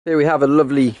Here we have a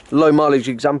lovely low mileage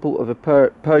example of a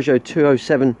Peugeot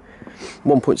 207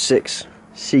 1.6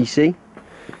 cc.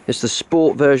 It's the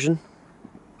sport version.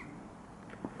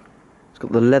 It's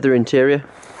got the leather interior,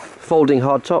 folding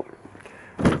hardtop,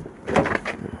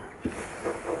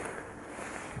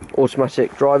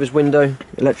 automatic driver's window,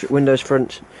 electric windows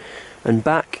front and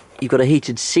back. You've got a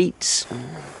heated seats.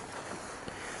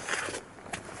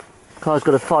 Car's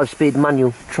got a 5-speed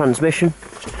manual transmission.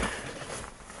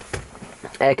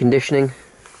 Air conditioning,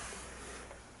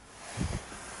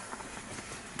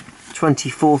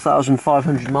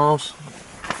 24,500 miles.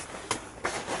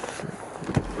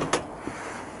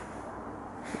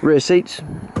 Rear seats.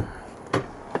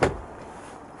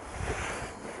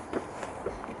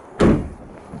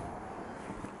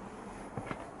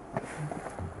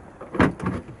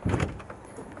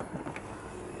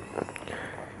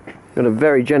 Got a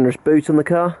very generous boot on the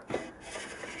car.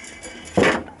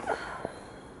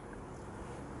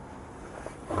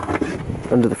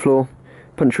 Under the floor,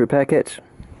 punch repair kit.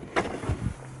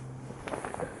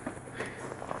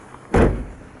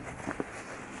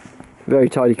 Very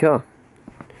tidy car.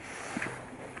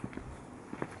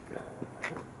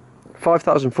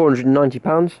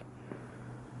 £5,490.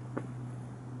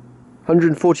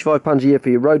 £145 a year for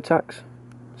your road tax.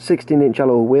 16-inch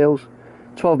alloy wheels.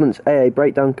 12 months AA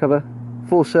breakdown cover.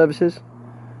 4 services.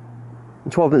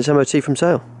 And 12 months MOT from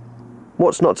sale.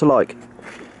 What's not to like?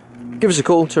 Give us a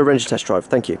call to arrange a test drive.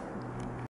 Thank you.